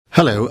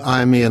Hello,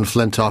 I'm Ian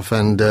Flintoff,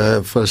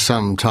 and for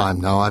some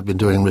time now I've been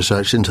doing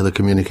research into the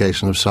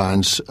communication of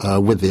science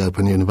with the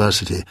Open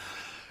University.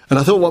 And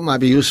I thought what might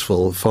be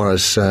useful for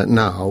us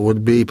now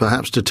would be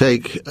perhaps to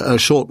take a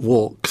short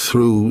walk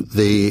through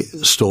the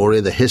story,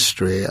 the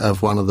history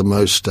of one of the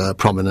most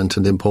prominent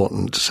and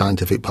important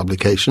scientific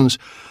publications,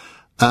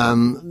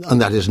 and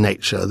that is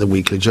Nature, the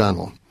weekly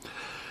journal.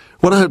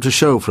 What I hope to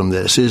show from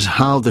this is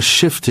how the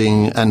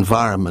shifting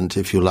environment,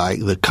 if you like,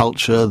 the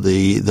culture,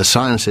 the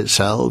science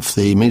itself,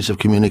 the means of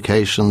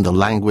communication, the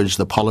language,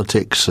 the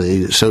politics,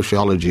 the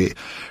sociology,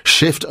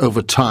 shift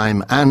over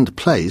time and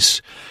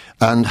place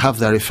and have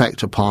their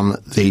effect upon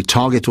the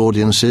target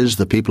audiences,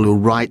 the people who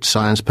write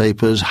science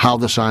papers, how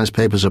the science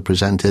papers are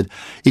presented,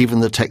 even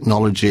the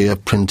technology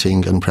of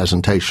printing and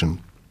presentation.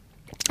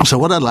 So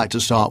what I'd like to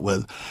start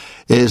with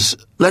is,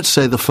 let's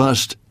say, the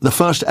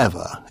first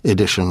ever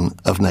edition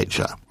of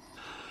Nature.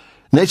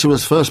 Nature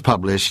was first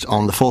published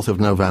on the 4th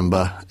of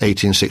November,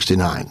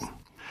 1869.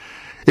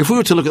 If we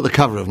were to look at the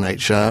cover of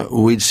Nature,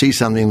 we'd see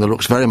something that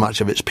looks very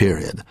much of its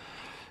period.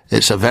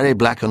 It's a very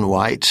black and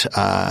white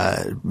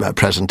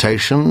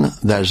presentation.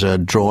 There's a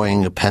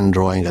drawing, a pen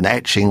drawing, an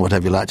etching,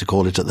 whatever you like to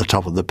call it, at the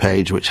top of the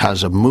page, which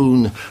has a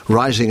moon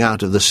rising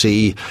out of the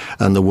sea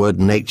and the word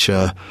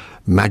nature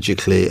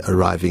magically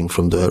rising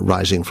from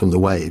the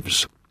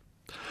waves.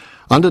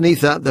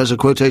 Underneath that, there's a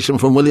quotation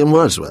from William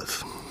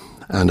Wordsworth.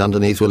 And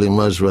underneath William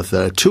Wordsworth,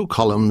 there are two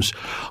columns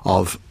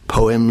of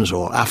poems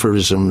or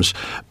aphorisms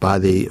by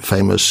the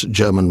famous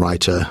German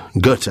writer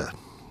Goethe.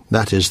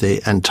 That is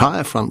the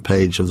entire front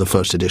page of the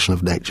first edition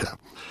of Nature.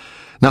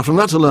 Now, from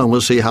that alone, we'll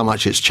see how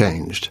much it's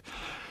changed.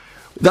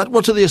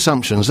 What are the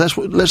assumptions?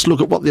 Let's look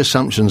at what the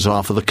assumptions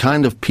are for the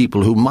kind of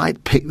people who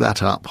might pick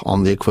that up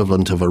on the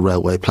equivalent of a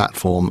railway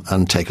platform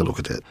and take a look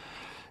at it.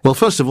 Well,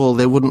 first of all,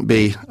 they wouldn't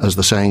be, as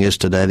the saying is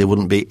today, they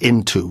wouldn't be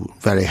into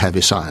very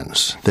heavy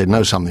science. They'd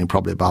know something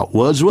probably about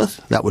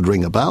Wordsworth. That would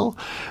ring a bell.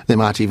 They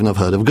might even have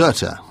heard of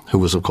Goethe, who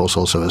was, of course,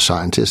 also a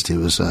scientist. He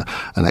was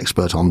an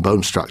expert on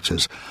bone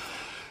structures.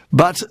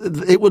 But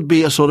it would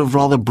be a sort of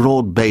rather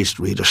broad-based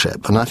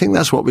readership, and I think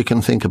that's what we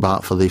can think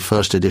about for the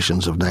first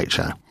editions of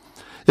Nature.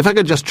 If I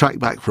could just track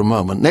back for a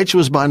moment, Nature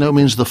was by no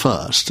means the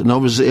first, nor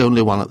was it the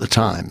only one at the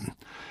time.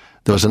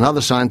 There was another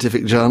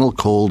scientific journal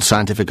called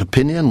Scientific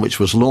Opinion, which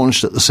was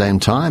launched at the same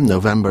time,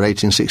 November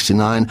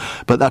 1869,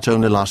 but that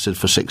only lasted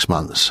for 6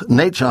 months.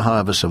 Nature,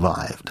 however,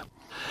 survived.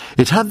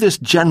 It had this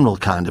general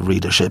kind of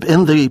readership.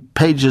 In the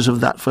pages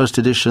of that first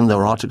edition, there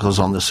were articles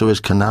on the Suez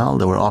Canal,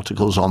 there were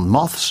articles on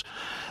moths,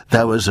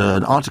 there was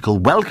an article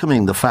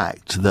welcoming the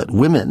fact that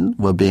women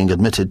were being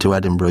admitted to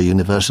Edinburgh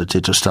University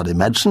to study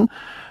medicine,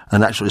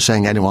 and actually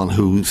saying anyone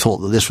who thought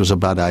that this was a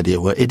bad idea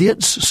were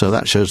idiots. So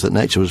that shows that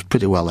Nature was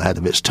pretty well ahead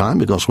of its time,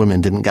 because women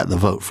didn't get the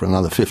vote for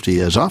another 50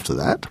 years after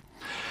that.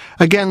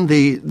 Again,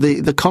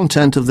 the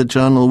content of the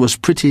journal was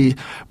pretty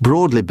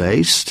broadly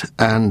based,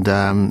 and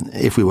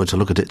if we were to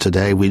look at it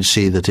today, we'd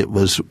see that it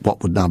was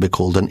what would now be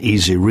called an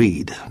easy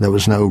read. There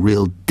was no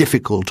real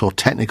difficult or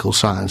technical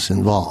science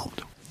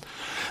involved.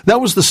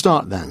 That was the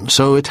start then.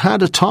 So it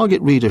had a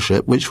target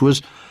readership which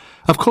was,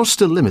 of course,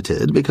 still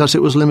limited, because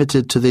it was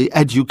limited to the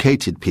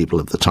educated people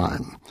of the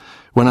time.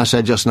 When I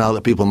said just now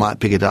that people might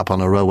pick it up on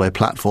a railway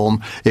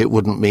platform, it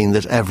wouldn't mean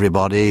that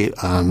everybody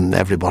in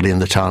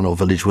the town or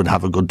village would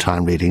have a good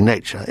time reading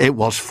Nature. It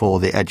was for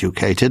the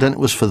educated, and it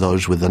was for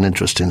those with an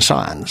interest in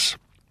science.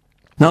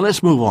 Now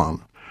let's move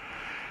on.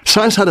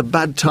 Science had a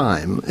bad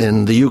time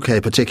in the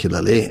UK,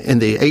 particularly in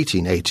the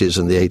 1880s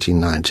and the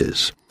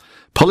 1890s.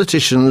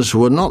 Politicians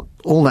were not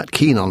all that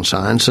keen on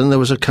science, and there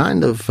was a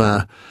kind of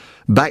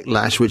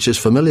backlash which is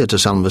familiar to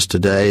some of us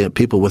today.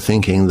 People were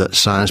thinking that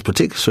science,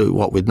 particularly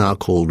what we'd now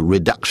called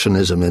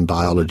reductionism in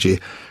biology,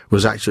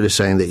 was actually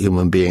saying that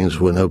human beings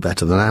were no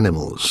better than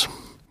animals.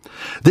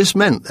 This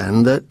meant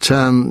then that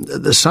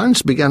the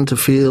science began to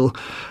feel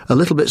a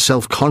little bit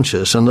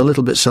self-conscious and a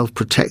little bit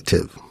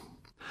self-protective.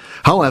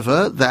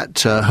 However,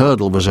 that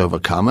hurdle was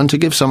overcome, and to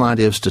give some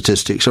idea of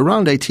statistics,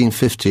 around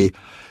 1850,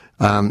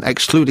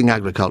 excluding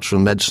agriculture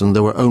and medicine,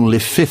 there were only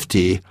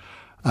 50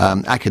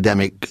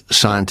 academic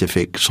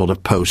scientific sort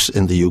of posts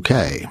in the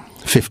UK.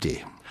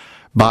 50.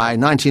 By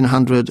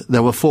 1900,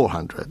 there were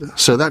 400.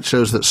 So that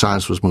shows that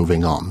science was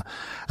moving on.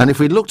 And if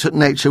we looked at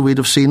Nature, we'd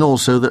have seen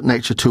also that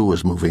Nature too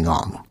was moving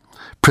on.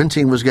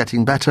 Printing was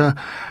getting better.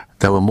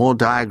 There were more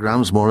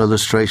diagrams, more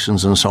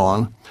illustrations, and so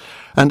on.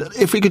 And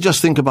if we could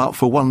just think about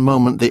for one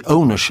moment the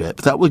ownership,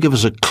 that would give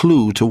us a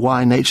clue to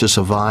why Nature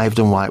survived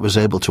and why it was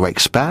able to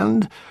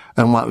expand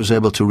and why it was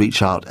able to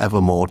reach out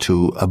ever more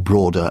to a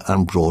broader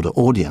and broader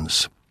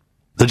audience.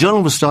 The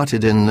journal was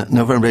started in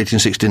November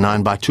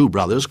 1869 by two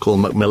brothers called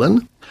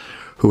Macmillan,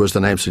 who, as the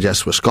name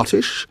suggests, were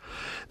Scottish.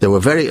 They were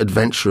very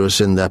adventurous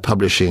in their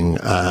publishing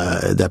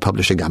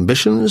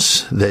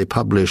ambitions. They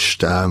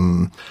published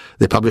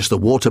The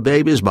Water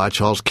Babies by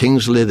Charles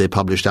Kingsley. They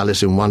published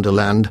Alice in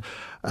Wonderland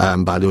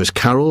by Lewis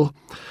Carroll.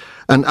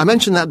 And I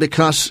mention that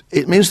because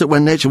it means that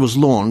when Nature was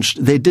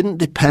launched, they didn't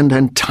depend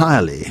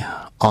entirely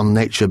on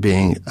nature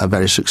being a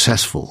very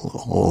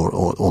successful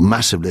or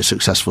massively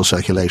successful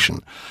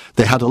circulation.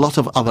 They had a lot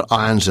of other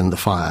irons in the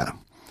fire.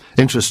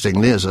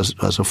 Interestingly, as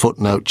a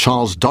footnote,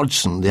 Charles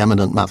Dodgson, the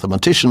eminent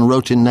mathematician,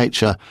 wrote in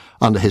Nature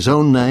under his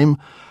own name,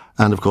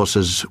 and of course,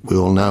 as we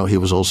all know, he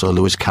was also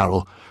Lewis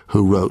Carroll,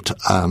 who wrote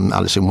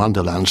Alice in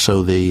Wonderland,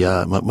 so the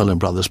Macmillan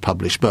brothers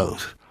published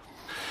both.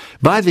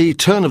 By the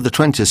turn of the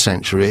 20th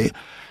century,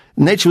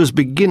 Nature was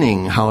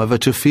beginning, however,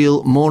 to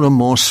feel more and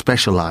more a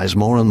specialized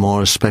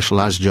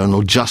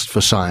journal just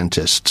for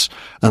scientists.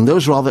 And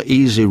those rather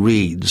easy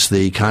reads,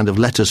 the kind of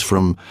letters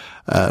from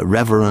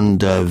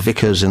reverend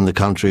vicars in the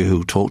country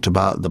who talked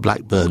about the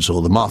blackbirds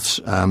or the moths,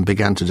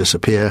 began to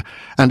disappear,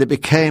 and it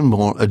became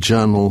more a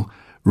journal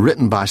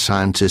written by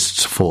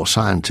scientists for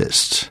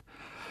scientists.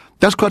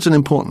 That's quite an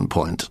important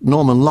point.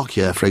 Norman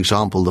Lockyer, for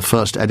example, the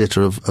first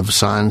editor of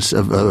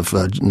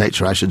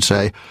Nature, I should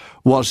say,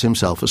 was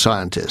himself a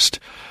scientist.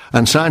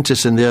 And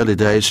scientists in the early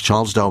days,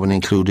 Charles Darwin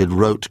included,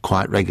 wrote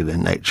quite regularly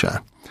in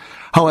Nature.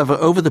 However,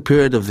 over the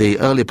period of the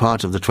early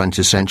part of the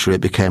 20th century,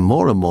 it became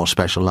more and more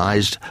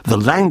specialized. The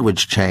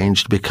language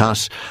changed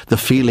because the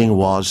feeling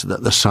was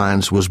that the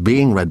science was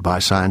being read by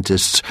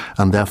scientists,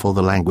 and therefore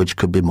the language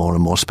could be more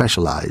and more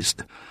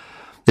specialized.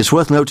 It's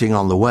worth noting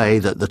on the way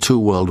that the two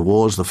world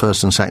wars, the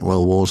First and Second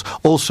World Wars,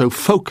 also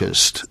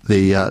focused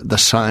the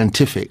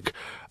scientific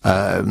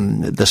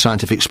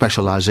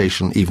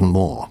specialization even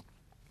more.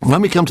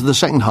 When we come to the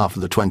second half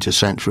of the 20th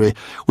century,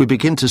 we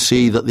begin to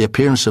see that the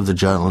appearance of the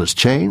journal has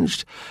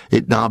changed.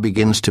 It now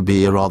begins to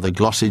be a rather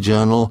glossy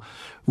journal,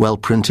 well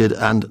printed,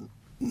 and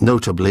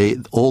notably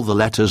all the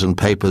letters and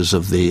papers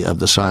of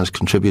the science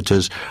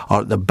contributors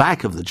are at the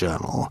back of the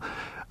journal,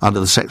 under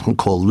the section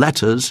called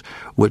Letters,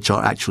 which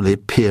are actually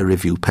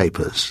peer-review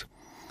papers.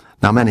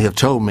 Now, many have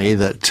told me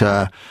that,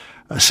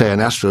 say, an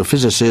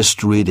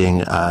astrophysicist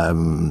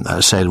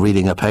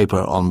reading a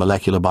paper on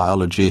molecular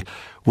biology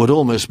would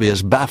almost be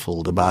as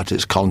baffled about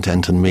its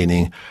content and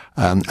meaning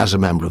as a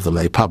member of the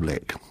lay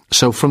public.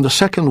 So from the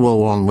Second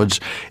World War onwards,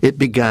 it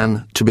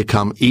began to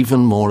become even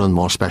more and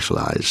more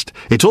specialized.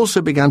 It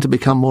also began to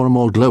become more and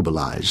more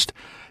globalized.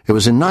 It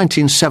was in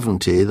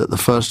 1970 that the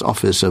first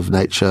office of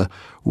Nature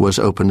was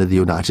opened in the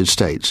United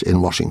States,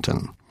 in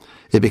Washington.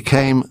 It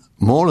became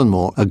more and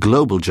more a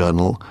global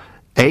journal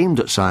aimed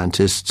at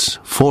scientists,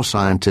 for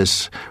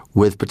scientists,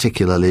 with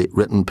particularly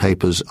written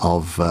papers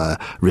of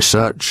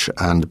research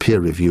and peer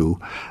review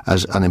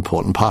as an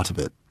important part of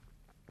it.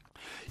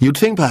 You'd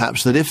think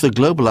perhaps that if the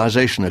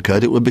globalization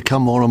occurred, it would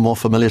become more and more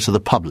familiar to the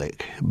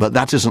public, but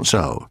that isn't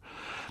so.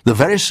 The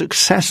very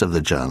success of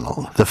the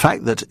journal, the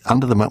fact that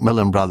under the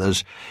Macmillan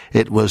brothers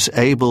it was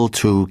able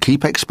to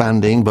keep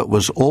expanding but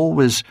was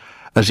always,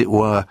 as it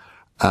were,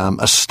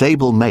 a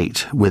stable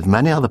mate with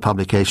many other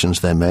publications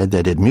they made.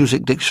 They did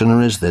music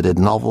dictionaries, they did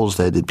novels,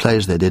 they did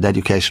plays, they did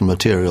education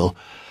material.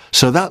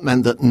 So that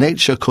meant that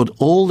Nature could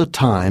all the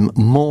time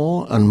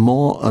more and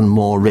more and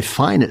more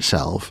refine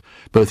itself,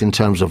 both in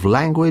terms of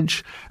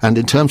language and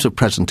in terms of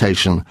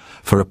presentation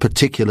for a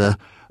particular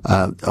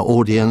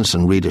audience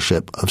and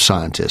readership of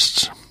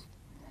scientists.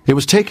 It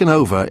was taken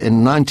over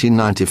in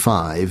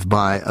 1995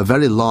 by a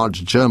very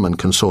large German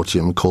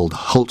consortium called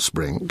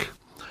Holtzbrinck.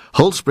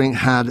 Holtzbrinck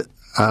had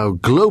a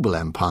global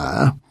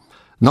empire,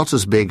 not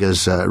as big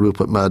as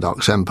Rupert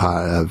Murdoch's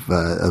empire of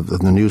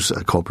the News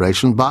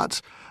Corporation,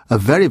 but a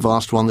very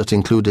vast one that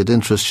included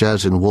interest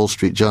shares in Wall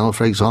Street Journal,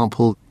 for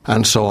example,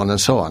 and so on and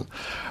so on.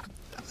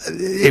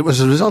 It was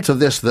a result of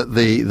this that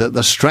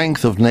the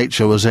strength of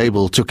Nature was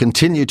able to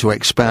continue to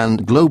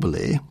expand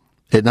globally.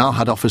 It now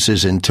had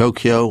offices in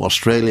Tokyo,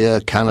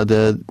 Australia,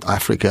 Canada,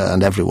 Africa,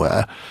 and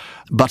everywhere.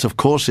 But of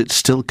course, it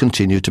still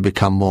continued to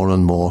become more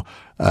and more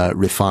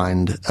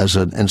refined as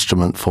an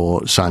instrument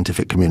for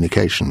scientific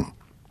communication.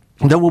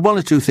 There were one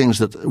or two things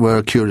that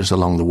were curious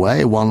along the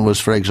way. One was,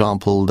 for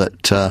example,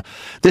 that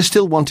they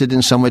still wanted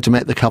in some way to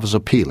make the covers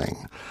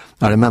appealing.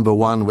 I remember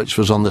one which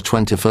was on the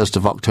 21st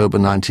of October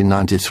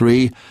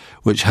 1993,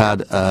 which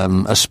had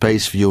a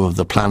space view of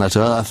the planet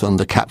Earth, and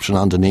the caption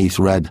underneath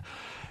read,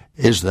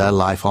 "Is there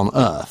life on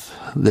Earth?"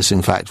 This,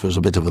 in fact, was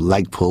a bit of a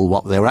leg pull.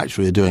 What they were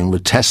actually doing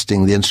was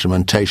testing the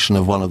instrumentation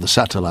of one of the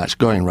satellites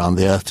going around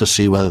the Earth to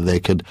see whether they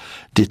could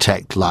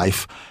detect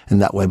life in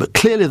that way. But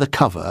clearly the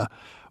cover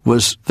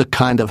was the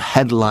kind of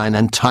headline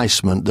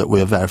enticement that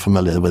we're very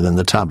familiar with in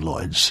the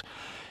tabloids.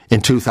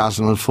 In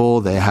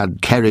 2004, they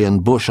had Kerry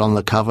and Bush on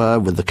the cover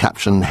with the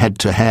caption "Head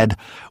to Head,"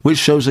 which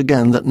shows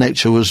again that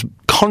Nature was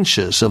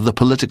conscious of the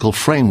political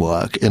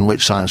framework in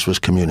which science was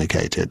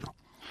communicated.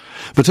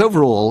 But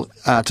overall,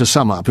 to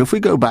sum up, if we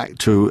go back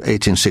to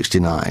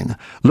 1869,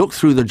 look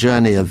through the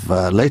journey of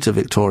later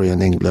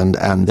Victorian England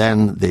and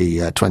then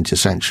the 20th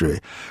century,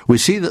 we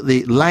see that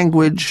the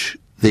language,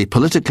 the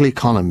political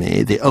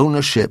economy, the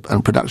ownership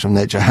and production of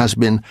nature has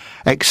been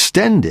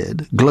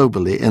extended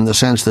globally in the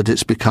sense that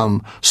it's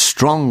become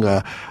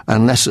stronger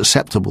and less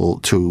susceptible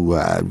to,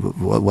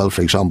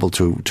 for example,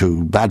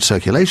 to bad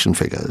circulation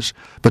figures.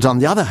 But on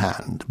the other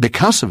hand,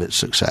 because of its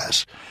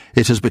success,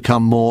 it has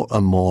become more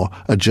and more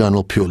a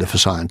journal purely for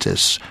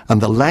scientists.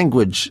 And the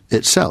language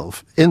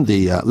itself, in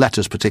the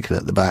letters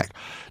particularly at the back,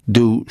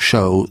 do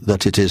show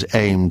that it is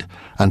aimed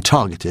and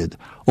targeted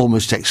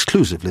almost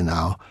exclusively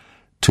now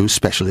to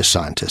specialist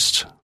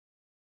scientists.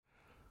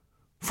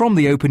 From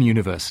the Open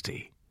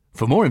University.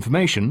 For more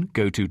information,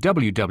 go to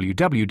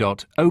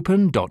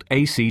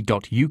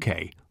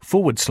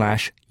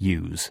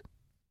www.open.ac.uk/use.